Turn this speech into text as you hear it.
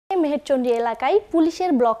মেহেরচণ্ডী এলাকায়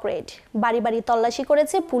পুলিশের block red, বাড়ি বাড়ি তল্লাশি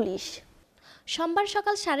করেছে পুলিশ। সোমবার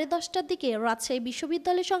সকাল 10:30টার দিকে রাজশাহী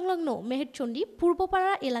বিশ্ববিদ্যালয় সংলগ্ন মেহেরচণ্ডী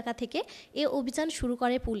পূর্বপাড়া এলাকা থেকে এ অভিযান শুরু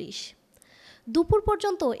করে পুলিশ। দুপুর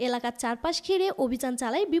পর্যন্ত এলাকার চারপাশ ঘিরে অভিযান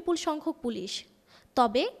চালায় বিপুল সংখ্যক পুলিশ।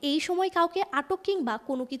 তবে এই সময় কাউকে আটক কিংবা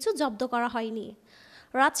কোনো কিছু জব্দ করা হয়নি।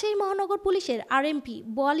 রাজশাহী মহানগর পুলিশের আরএমপি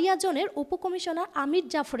বোয়ালিয়া জোনের উপকমিশনার আমির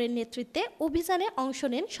জাফরের নেতৃত্বে অভিযানে অংশ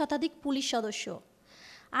নেন শতাধিক পুলিশ সদস্য।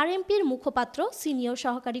 আরএমপির মুখপাত্র সিনিয়র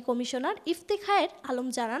সহকারী কমিশনার ইফতেখায়ের আলম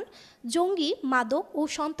জানান, জঙ্গি, মাদক ও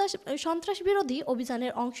সন্ত্রাস বিরোধী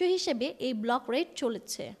অভিযানের অংশ হিসেবে এই ব্লক রেড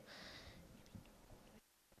চলেছে।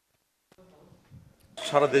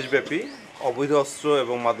 সারা দেশব্যাপী অবৈধ অস্ত্র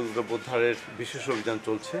এবং মাদকদ্রব্য উদ্ধারের বিশেষ অভিযান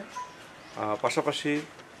চলছে। পাশাপাশি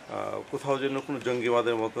কোথাও যেন কোনো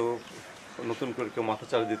জঙ্গিবাদের মতো নতুন করে কেউ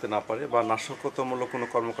মাথাচাড়া দিতে না পারে বা নাশকতামূলক কোনো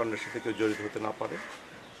কর্মকাণ্ডের সাথে কেউ জড়িত হতে না পারে,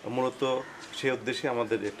 মূলত সেই উদ্দেশ্যে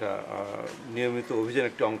আমাদের এটা নিয়মিত অভিযান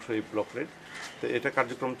একটি অংশ এই ব্লক রেড। তো এটা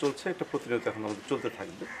কার্যক্রম চলছে, এটা প্রতিনিয়ত এখন আমাদের চলতে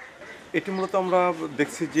থাকবে। এটি মূলত আমরা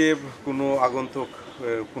দেখছি যে কোনো আগন্তুক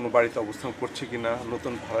কোনো বাড়িতে অবস্থান করছে কিনা,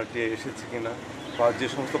 নতুন ভাড়াটিয়া এসেছে কিনা, বা যে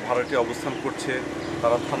সমস্ত ভাড়াটিয়া অবস্থান করছে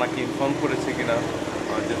তারা থানাকে ইনফর্ম করেছে কিনা,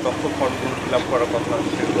 যে তথ্য ফর্মগুলো ফিল আপ করার কথা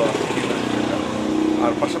সেগুলো আছে কিনা সেটা।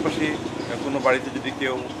 আর পাশাপাশি কোনো বাড়িতে যদি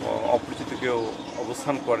কেউ অপরিচিত কেউ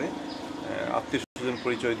অবস্থান করে আত্মীয় স্বজন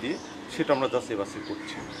পরিচয় দিয়ে, সেটা আমরা যাচাই বাছাই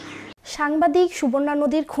করছি। সাংবাদিক সুবর্ণা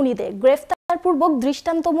নদীর খুনিদের গ্রেফতারপূর্বক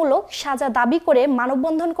দৃষ্টান্তমূলক সাজা দাবি করে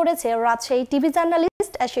মানববন্ধন করেছে রাজশাহী টিভি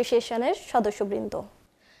জার্নালিস্ট অ্যাসোসিয়েশনের সদস্যবৃন্দ।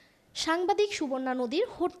 সাংবাদিক সুবর্ণা নদীর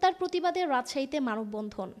হত্যার প্রতিবাদে রাজশাহীতে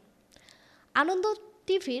মানববন্ধন। আনন্দ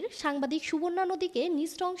টিভির সাংবাদিক সুবর্ণা নদীকে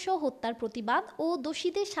নৃশংস হত্যার প্রতিবাদ ও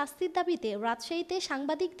দোষীদের শাস্তির দাবিতে রাজশাহীতে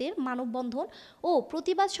সাংবাদিকদের মানববন্ধন ও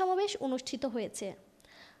প্রতিবাদ সমাবেশ অনুষ্ঠিত হয়েছে।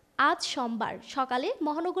 আজ সোমবার সকালে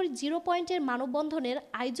মহানগরী 0 পয়েন্টের মানববন্ধনের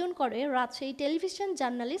আয়োজন করে রাজশাহী টেলিভিশন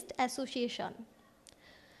জার্নালিস্ট অ্যাসোসিয়েশন।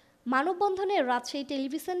 মানববন্ধনে রাজশাহী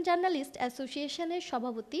টেলিভিশন জার্নালিস্ট অ্যাসোসিয়েশনের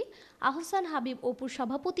সভাপতি আহসান হাবিব অপুর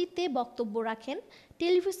সভাপতিত্বে বক্তব্য রাখেন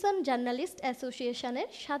টেলিভিশন জার্নালিস্ট অ্যাসোসিয়েশনের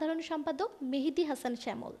সাধারণ সম্পাদক মেহেদী হাসান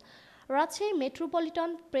শ্যামল, রাজশাহী মেট্রোপলিটন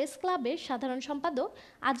প্রেস ক্লাবের সাধারণ সম্পাদক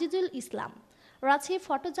আজিজুল ইসলাম, রাজশাহী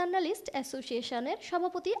ফটো জার্নালিস্ট অ্যাসোসিয়েশনের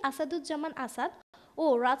সভাপতি আসাদুজ্জামান আসাদ ও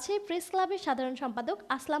রাজশাহী প্রেস ক্লাবের সাধারণ সম্পাদক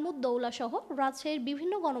আসলামউদ্দৌলা সহ রাজশাহীর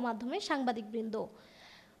বিভিন্ন গণমাধ্যমের সাংবাদিকবৃন্দ।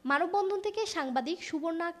 মানববন্ধন থেকে সাংবাদিক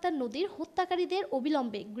সুবর্ণা আক্তার নদীর হত্যাকারীদের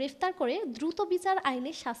অবিলম্বে গ্রেফতার করে দ্রুত বিচার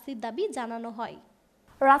আইনে শাস্তির দাবি জানানো হয়।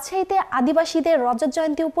 রাজশাহীতে আদিবাসীদের রজত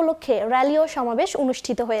জয়ন্তী উপলক্ষে র্যালি ও সমাবেশ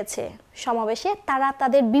অনুষ্ঠিত হয়েছে। সমাবেশে তারা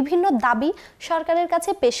তাদের বিভিন্ন দাবি সরকারের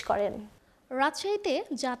কাছে পেশ করেন। রাজশাহীতে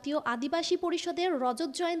জাতীয় আদিবাসী পরিষদের রজত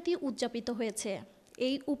জয়ন্তী উদযাপিত হয়েছে।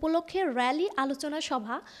 এই উপলক্ষে র্যালি, আলোচনা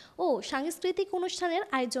সভা ও সাংস্কৃতিক অনুষ্ঠানের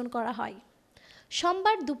আয়োজন করা হয়।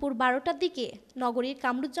 সোমবার দুপুর 12টার দিকে নগরীর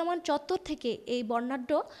কামরুজ্জামান চত্বর থেকে এই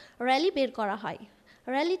বর্ণাঢ্য র্যালি বের করা হয়।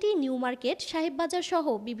 র্যালিটি নিউ মার্কেট, সাহেববাজার সহ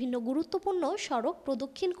বিভিন্ন গুরুত্বপূর্ণ সড়ক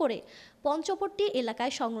প্রদক্ষিণ করে পঞ্চপট্টি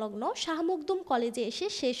এলাকায় সংলগ্ন শাহ মখদুম কলেজে এসে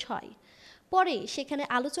শেষ হয়। পরে সেখানে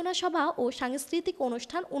আলোচনা সভা ও সাংস্কৃতিক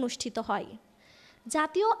অনুষ্ঠান অনুষ্ঠিত হয়।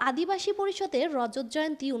 জাতীয় আদিবাসী পরিষদের রজত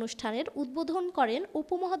জয়ন্তী অনুষ্ঠানের উদ্বোধন করেন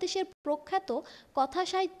উপমহাদেশের প্রখ্যাত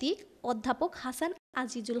কথাসাহিত্যিক অধ্যাপক হাসান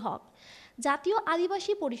আজিজুল হক। জাতীয়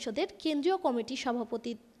আদিবাসী পরিষদের কেন্দ্রীয় কমিটির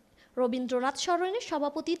সভাপতি রবীন্দ্রনাথ সরণের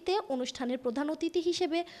সভাপতিত্বে অনুষ্ঠানের প্রধান অতিথি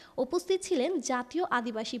হিসেবে উপস্থিত ছিলেন জাতীয়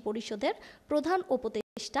আদিবাসী পরিষদের প্রধান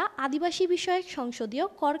উপদেষ্টা, আদিবাসী বিষয়ক সংসদীয়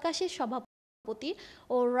কর্কাশের সভাপতি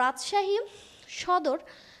ও রাজশাহী সদর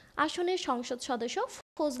আসনের সংসদ সদস্য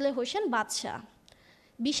ফজলে হোসেন বাদশাহ।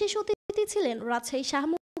 বিশেষ অতিথি ছিলেন রাজশাহী শাহ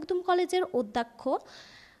মখদুম কলেজের অধ্যক্ষ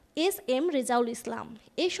এস.এম. রেজাউল ইসলাম।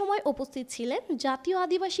 এ সময় উপস্থিত ছিলেন জাতীয়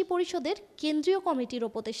আদিবাসী পরিষদের কেন্দ্রীয় কমিটির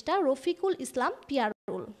উপদেষ্টা রফিকুল ইসলাম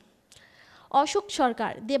পিয়ারুল, অশোক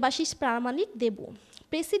সরকার, দেবাশিস প্রামাণিক দেবু,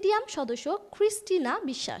 প্রেসিডিয়াম সদস্য ক্রিস্টিনা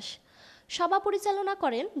বিশ্বাস। সভা পরিচালনা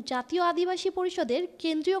করেন জাতীয় আদিবাসী পরিষদের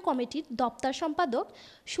কেন্দ্রীয় কমিটির দপ্তর সম্পাদক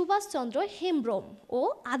সুভাষচন্দ্র হেমব্রম ও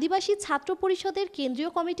আদিবাসী ছাত্র পরিষদের কেন্দ্রীয়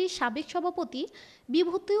কমিটির সাবেক সভাপতি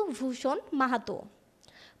বিভূতিভূষণ মাহাতো।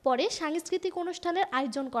 পরে সাংস্কৃতিক অনুষ্ঠানের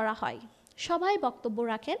আয়োজন করা হয়। সভায় বক্তব্য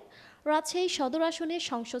রাখেন রাজশাহী সদর আসনের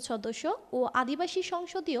সংসদ সদস্য ও আদিবাসী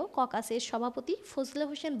সংসদীয় ককাসের সভাপতি ফজলে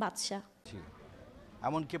হোসেন বাদশাহ।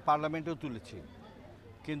 এমনকি পার্লামেন্টেও তুলেছি,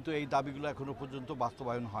 কিন্তু এই দাবিগুলো এখনো পর্যন্ত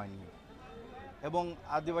বাস্তবায়ন হয়নি। এবং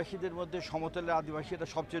আদিবাসীদের মধ্যে সমতলের আদিবাসীরা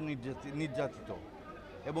সবচেয়ে নির্যাতিত,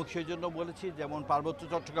 এবং সেই জন্য বলেছি যেমন পার্বত্য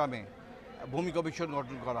চট্টগ্রামে ভূমি কমিশন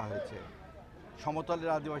গঠন করা হয়েছে,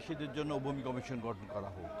 সমতলের আদিবাসীদের জন্য ভূমি কমিশন গঠন করা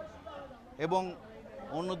হোক। এবং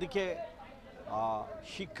অন্যদিকে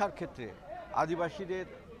শিক্ষার ক্ষেত্রে আদিবাসীদের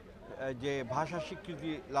যে ভাষা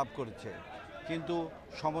স্বীকৃতি লাভ করেছে, কিন্তু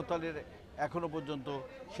সমতলের এখনো পর্যন্ত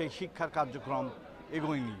সেই শিক্ষার কার্যক্রম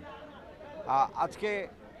এগোয়নি। আজকে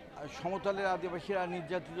সমতলের আদিবাসীরা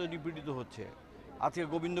নির্যাতিত নিপীড়িত হচ্ছে। আজকে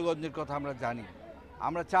গোবিন্দগঞ্জের কথা আমরা জানি।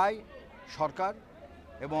 আমরা চাই সরকার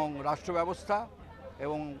এবং রাষ্ট্র ব্যবস্থা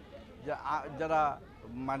এবং যারা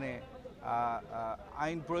মানে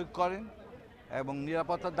আইন প্রয়োগ করেন এবং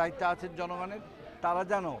নিরাপত্তার দায়িত্বে আছেন জনগণের, তারা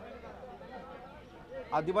যেন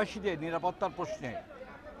আদিবাসীদের নিরাপত্তার প্রশ্নে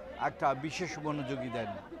একটা বিশেষ মনোযোগী দেন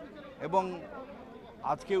এবং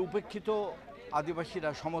আজকে উপেক্ষিত আদিবাসীরা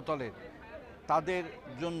সমতলের, তাদের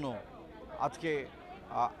জন্য আজকে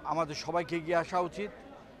আমাদের সবাইকে এগিয়ে আসা উচিত।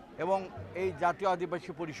 এবং এই জাতীয়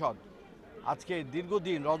আদিবাসী পরিষদ আজকে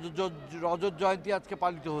দীর্ঘদিন রজত জয়ন্তী আজকে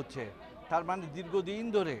পালিত হচ্ছে, তার মানে দীর্ঘদিন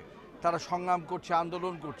ধরে তারা সংগ্রাম করছে,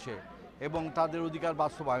 আন্দোলন করছে এবং তাদের অধিকার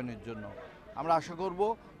বাস্তবায়নের জন্য। আমরা আশা করব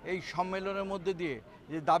এই সম্মেলনের মধ্যে দিয়ে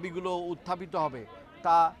যে দাবিগুলো উত্থাপিত হবে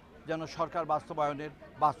তা যেন সরকার বাস্তবায়নের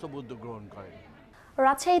বাস্তব উদ্যোগ গ্রহণ করে।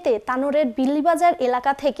 রাজশাহীতে তানোরের বিল্লিবাজার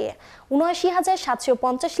এলাকা থেকে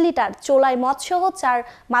 ৭৯,৭৫০ লিটার চোলাই মদসহ ৪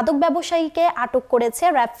 মাদক ব্যবসায়ীকে আটক করেছে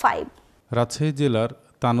র্যাব 5। রাজশাহী জেলার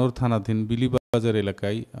তানোর থানাধীন বিল্লিবাজার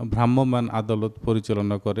এলাকায় ভ্রাম্যমাণ আদালত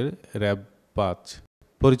পরিচালনা করে র্যাব 5।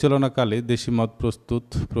 পরিচালনাকালে দেশি মদ প্রস্তুত,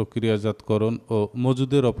 প্রক্রিয়াজাতকরণ ও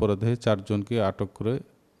মজুদের অপরাধে 4 জনকে আটক করে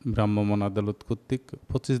ভ্রাম্যমাণ আদালত কর্তৃক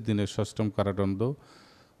 25 দিনের সশ্রম কারাদণ্ড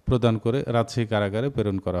প্রদান করে রাজশাহী কারাগারে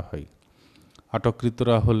প্রেরণ করা হয়।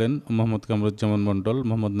 আটককৃতরা হলেন মোহাম্মদ কামরুজ্জামান মণ্ডল,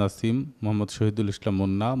 মোহাম্মদ নাসিম, মোহাম্মদ শহীদুল ইসলাম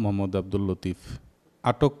মুন্না, মোহাম্মদ আব্দুল লতিফ।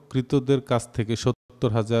 আটককৃতদের কাছ থেকে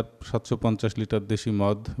 ৭০,৭৫০ লিটার দেশি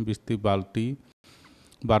মদ, 20টি বালতি,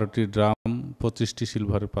 12টি ড্রাম, 25টি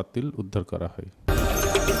সিলভারের পাতিল উদ্ধার করা হয়।